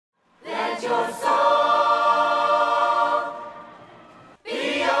Let your soul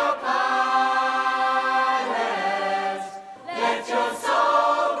be your pilot. Let your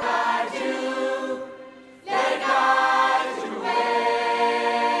soul guide you. Let it guide your way.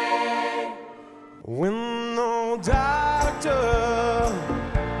 When no doctor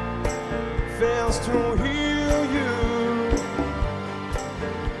fails to heal you,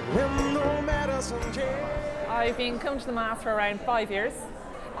 when no medicine can. I've been coming to the Mass for around 5 years.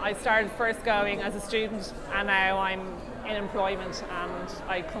 I started first going as a student and now I'm in employment and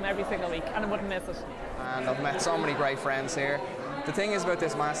I come every single week and I wouldn't miss it. And I've met so many great friends here. The thing is about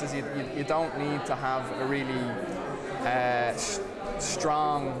this Mass is you don't need to have a really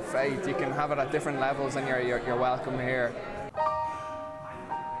strong faith. You can have it at different levels and you're welcome here.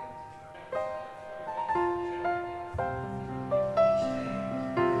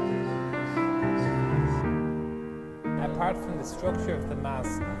 Apart from the structure of the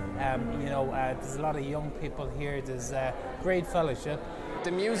Mass, there's a lot of young people here, there's great fellowship.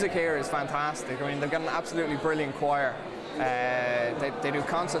 The music here is fantastic. I mean, they've got an absolutely brilliant choir. They do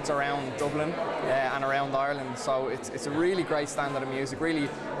concerts around Dublin and around Ireland, so it's a really great standard of music, really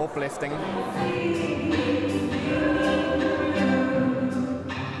uplifting.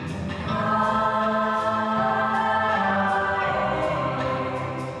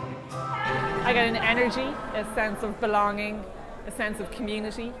 I get an energy, a sense of belonging, a sense of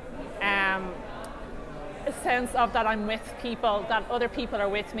community, a sense of that I'm with people, that other people are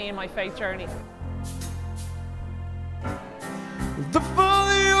with me in my faith journey. The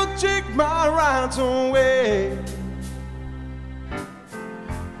further you take my rights away,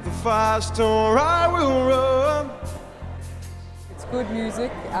 the faster I will run. It's good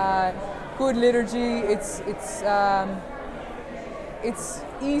music, good liturgy. It's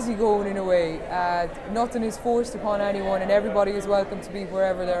easy going in a way. Nothing is forced upon anyone, and everybody is welcome to be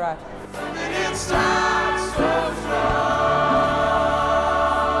wherever they're at. And it starts so strong.